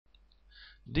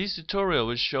This tutorial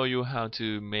will show you how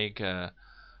to make a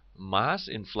mask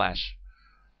in Flash.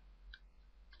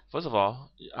 First of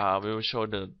all, we will show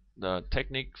the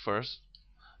technique first.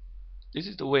 This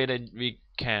is the way that we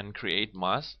can create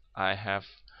masks. I have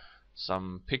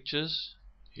some pictures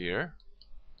here,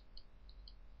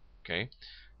 okay,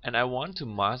 and I want to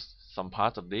mask some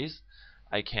part of this.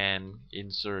 I can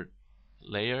insert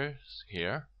layers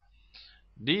here.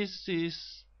 This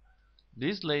is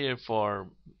this layer for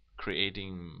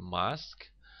creating mask.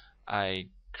 I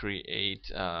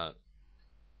create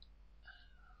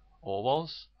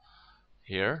ovals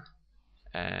here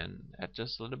and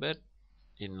adjust a little bit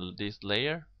in this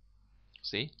layer.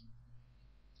 See,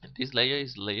 this layer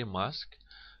is layer mask.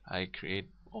 I create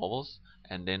ovals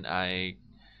and then I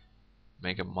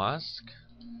make a mask.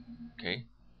 Okay,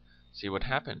 see what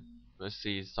happened. Let's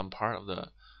see some part of the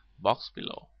box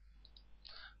below.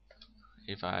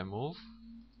 If I move,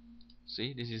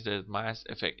 see, this is the mask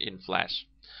effect in Flash.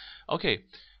 Okay,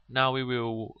 now we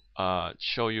will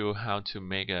show you how to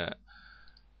make a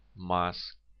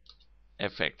mask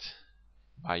effect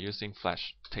by using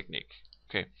Flash technique.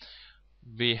 Okay,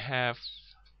 we have,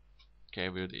 okay,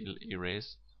 we'll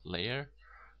erase layer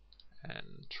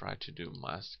and try to do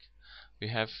mask. We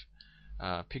have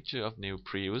a picture of new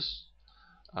Prius,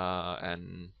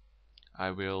 and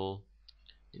I will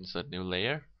insert new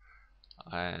layer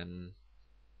and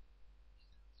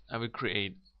I will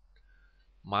create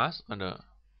mask on the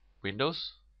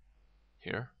Windows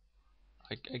here.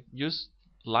 I use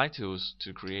light tools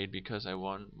to create because I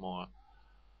want more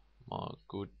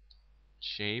good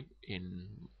shape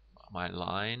in my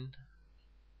line.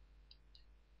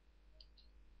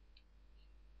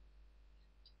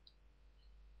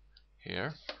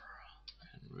 Here,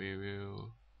 and we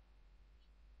will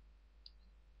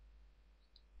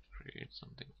create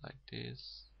something like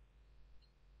this.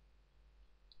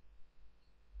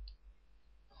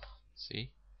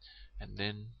 See, and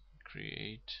then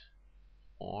create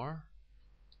more.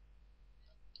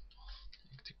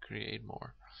 To create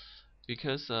more,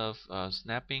 because of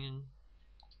snapping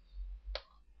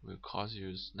will cause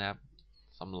you snap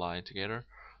some line together,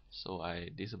 so I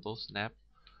disable snap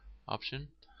option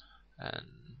and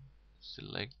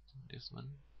select this one,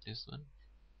 this one,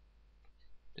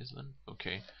 this one.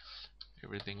 Okay,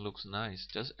 everything looks nice.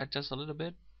 Just adjust a little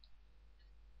bit.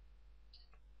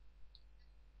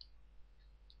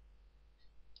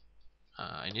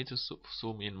 I need to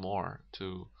zoom in more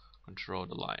to control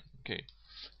the line. Okay,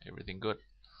 everything good.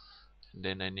 And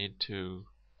then I need to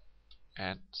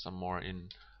add some more in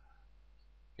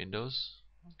Windows.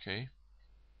 Okay,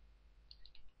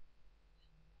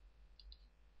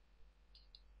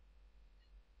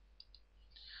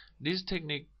 this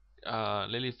technique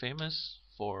really famous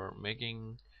for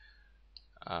making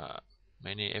uh,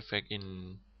 many effect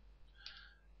in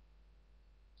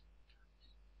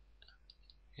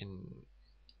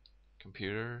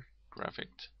computer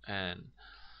graphics, and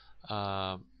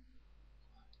uh,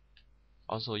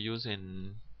 also used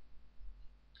in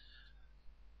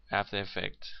After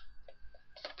Effects,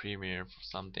 Premiere for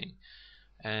something.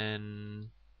 And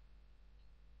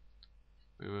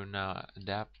we will now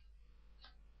adapt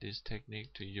this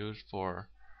technique to use for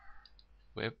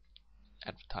web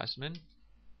advertisement,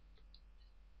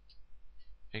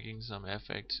 making some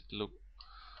effects look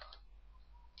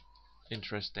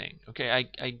interesting. Okay,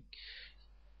 I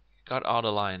got out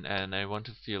the line and I want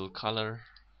to fill color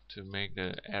to make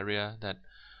the area that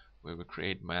we will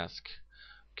create mask.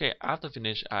 Okay, after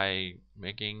finish, I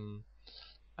making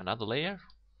another layer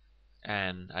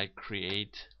and I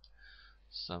create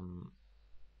some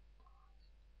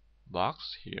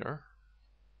box here,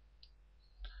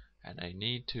 and I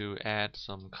need to add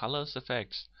some colors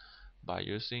effects by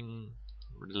using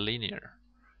linear,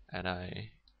 and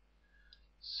I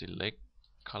select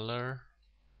color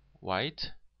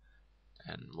white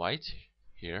and white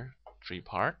here, three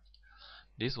part.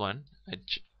 This one I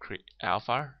create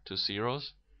alpha to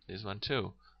zeros. This one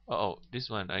too. Oh, this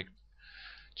one I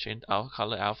change our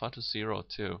color alpha to 0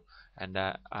 too, and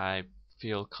I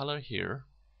fill color here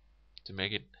to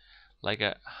make it like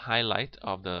a highlight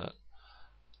of the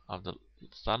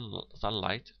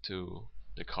sunlight to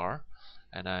the car.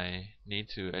 And I need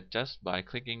to adjust by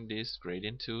clicking these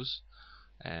gradient tools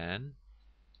and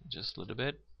just a little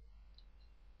bit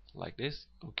like this.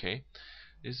 Okay,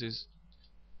 this is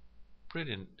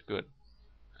pretty good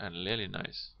and really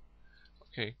nice.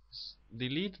 Okay,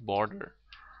 delete border,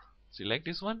 select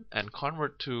this one and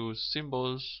convert to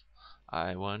symbols.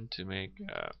 I want to make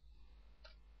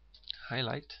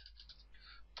highlight.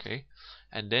 Okay,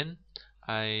 and then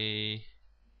I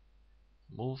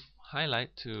move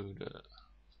highlight to the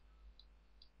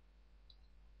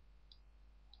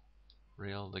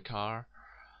real of the car,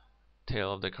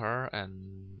 tail of the car,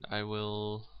 and I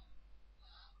will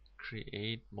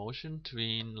create motion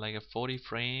tween like a 40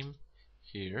 frame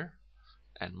here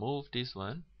and move this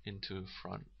one into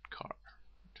front car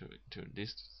to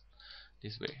this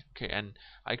way. Okay, and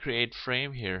I create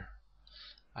frame here.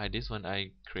 This one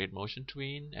I create motion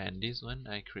tween, and this one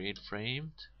I create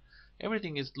framed.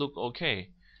 Everything is look okay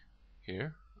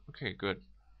here. Okay, good.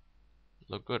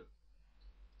 Look good.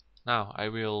 Now I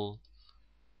will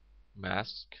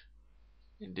mask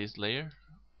in this layer.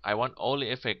 I want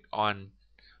only effect on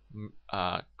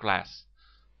glass.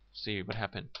 See what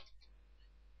happened.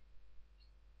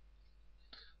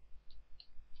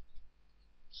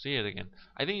 See it again.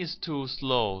 I think it's too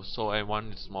slow, so I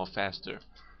want it more faster.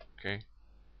 Okay,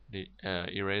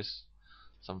 erase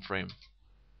some frame.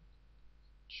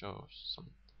 Show some.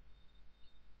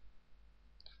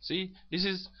 See, this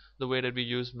is the way that we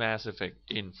use Mass Effect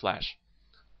in Flash.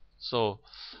 So,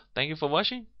 thank you for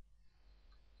watching.